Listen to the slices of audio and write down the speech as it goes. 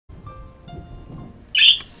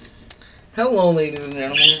Hello, ladies and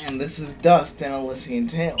gentlemen, and this is Dust and Elysian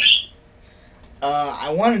Tale. I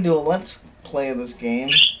want to do a let's play of this game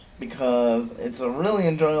because it's a really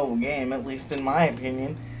enjoyable game, at least in my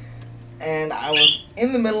opinion. And I was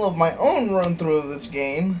in the middle of my own run through of this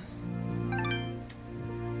game.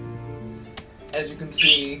 As you can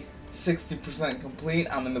see, 60% complete.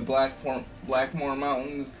 I'm in the Blackmore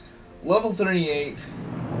Mountains, level 38.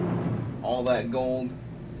 All that gold.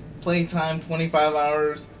 Playtime 25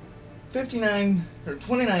 hours. 29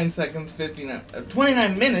 seconds,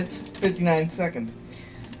 29 minutes, 59 seconds.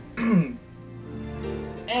 And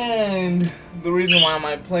the reason why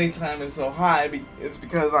my playtime is so high is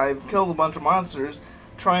because I've killed a bunch of monsters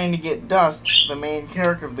trying to get Dust, the main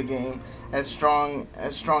character of the game, as strong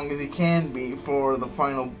as he can be for the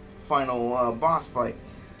final boss fight.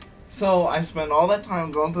 So I spend all that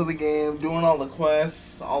time going through the game, doing all the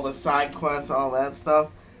quests, all the side quests, all that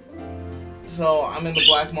stuff. So I'm in the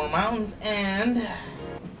Blackmore Mountains, and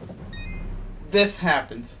this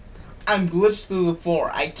happens. I'm glitched through the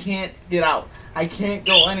floor. I can't get out. I can't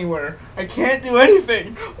go anywhere. I can't do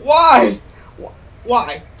anything. Why?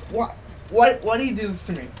 Why? Why do you do this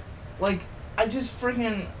to me? Like, I just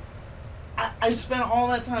freaking... I spent all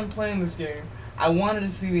that time playing this game. I wanted to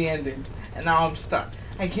see the ending, and now I'm stuck.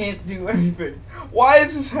 I can't do anything. Why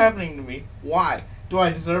is this happening to me? Why? Do I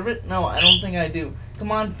deserve it? No, I don't think I do.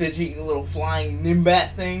 Come on, Fidget, you little flying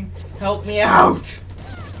nimbat thing. Help me out.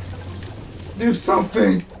 Do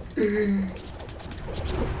something.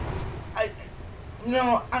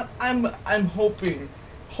 I'm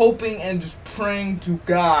hoping and just praying to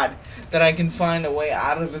God that I can find a way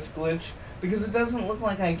out of this glitch, because it doesn't look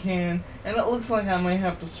like I can, and it looks like I might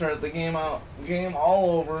have to start the game all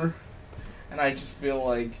over, and I just feel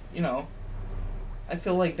like, I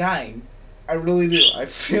feel like dying. I really do. I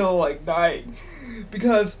feel like dying.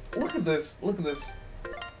 Because, look at this.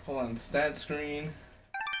 Hold on, stat screen.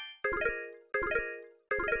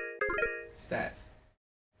 Stats.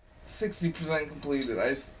 60% completed.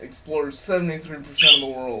 I explored 73% of the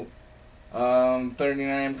world.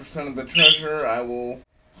 39% of the treasure. I will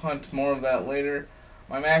hunt more of that later.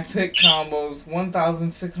 My max hit combos,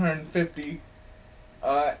 1,650.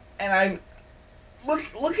 And I... Look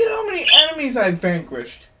at how many enemies I've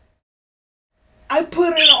vanquished. I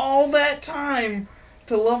put in all that time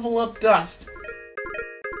to level up Dust.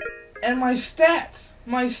 And my stats,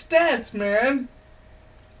 man.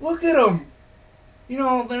 Look at them. They're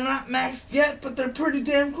not maxed yet, but they're pretty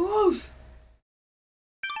damn close.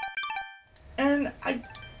 And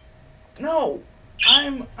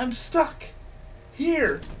I'm stuck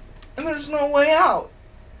here. And there's no way out.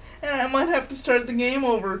 And I might have to start the game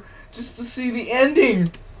over just to see the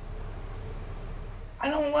ending. I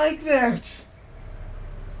don't like that.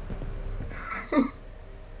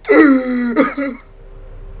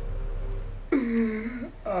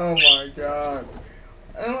 Oh my god.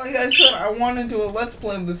 And like I said, I want to do a let's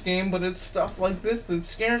play of this game, but it's stuff like this that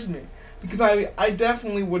scares me. Because I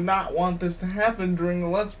definitely would not want this to happen during the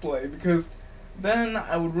let's play, because then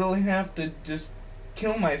I would really have to just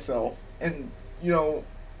kill myself and,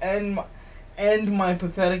 end my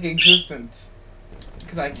pathetic existence.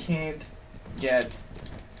 Because I can't get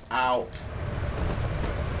out.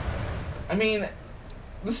 I mean,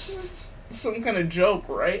 this is some kind of joke,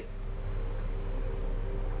 right?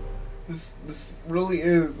 This really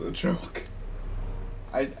is a joke.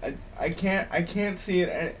 I can't see it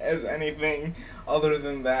as anything other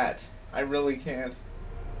than that. I really can't.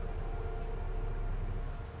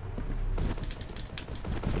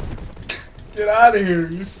 Get out of here,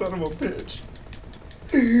 you son of a bitch.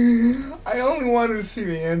 I only wanted to see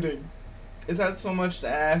the ending. Is that so much to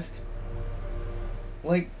ask?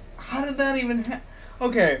 Like, how did that even happen?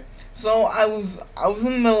 Okay, so I was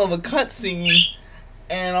in the middle of a cutscene,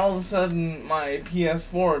 and all of a sudden my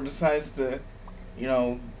PS4 decides to,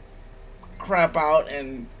 crap out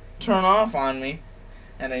and turn off on me,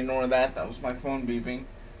 and I ignore that. That was my phone beeping.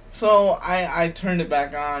 So I turned it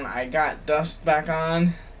back on. I got Dust back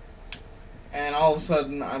on, and all of a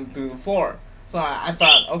sudden I'm through the floor. So I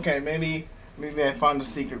thought, okay, maybe I found a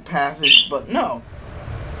secret passage, but no.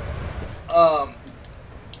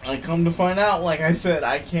 I come to find out, like I said,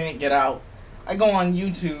 I can't get out. I go on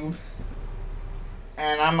YouTube,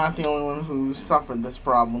 and I'm not the only one who suffered this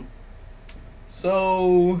problem.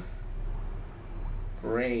 So,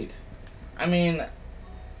 great. I mean,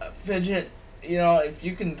 Fidget, if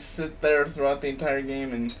you can sit there throughout the entire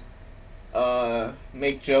game and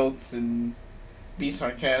make jokes and be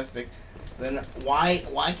sarcastic, then why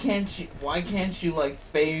can't you like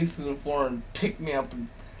phase through the floor and pick me up and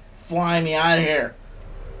fly me out of here?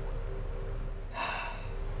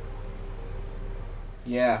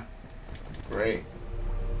 Yeah. great.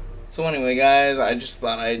 So anyway, guys, I just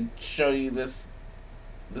thought I'd show you this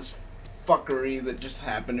fuckery that just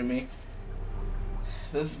happened to me.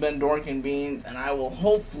 This has been Dork and Beans, and I will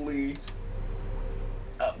hopefully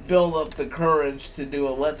build up the courage to do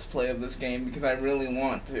a Let's Play of this game, because I really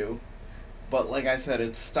want to. But like I said,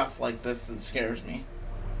 it's stuff like this that scares me.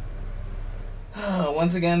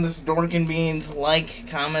 Once again, this is Dork and Beans. Like,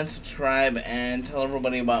 comment, subscribe, and tell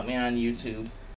everybody about me on YouTube.